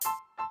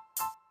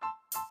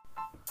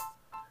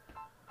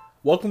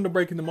Welcome to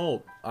Breaking the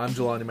Mold. I'm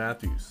Jelani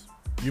Matthews.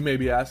 You may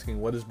be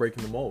asking, what is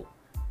Breaking the Mold?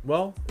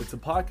 Well, it's a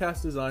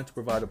podcast designed to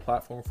provide a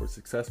platform for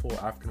successful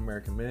African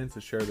American men to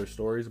share their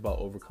stories about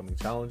overcoming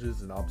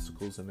challenges and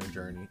obstacles in their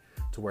journey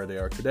to where they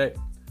are today.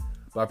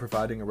 By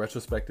providing a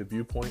retrospective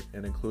viewpoint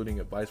and including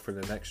advice for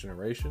the next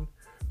generation,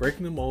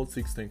 Breaking the Mold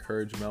seeks to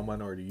encourage male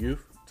minority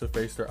youth to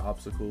face their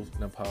obstacles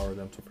and empower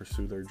them to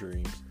pursue their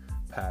dreams,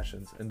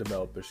 passions, and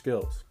develop their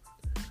skills.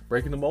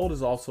 Breaking the Mold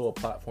is also a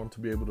platform to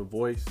be able to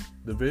voice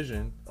the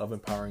vision of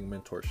empowering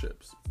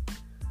mentorships.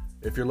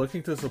 If you're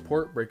looking to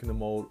support Breaking the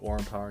Mold or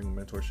empowering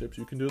mentorships,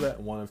 you can do that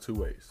in one of two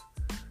ways.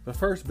 The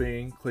first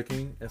being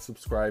clicking and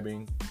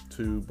subscribing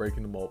to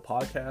Breaking the Mold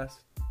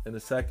podcast, and the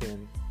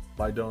second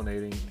by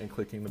donating and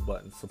clicking the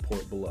button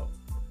support below.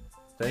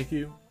 Thank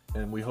you,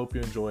 and we hope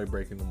you enjoy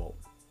Breaking the Mold.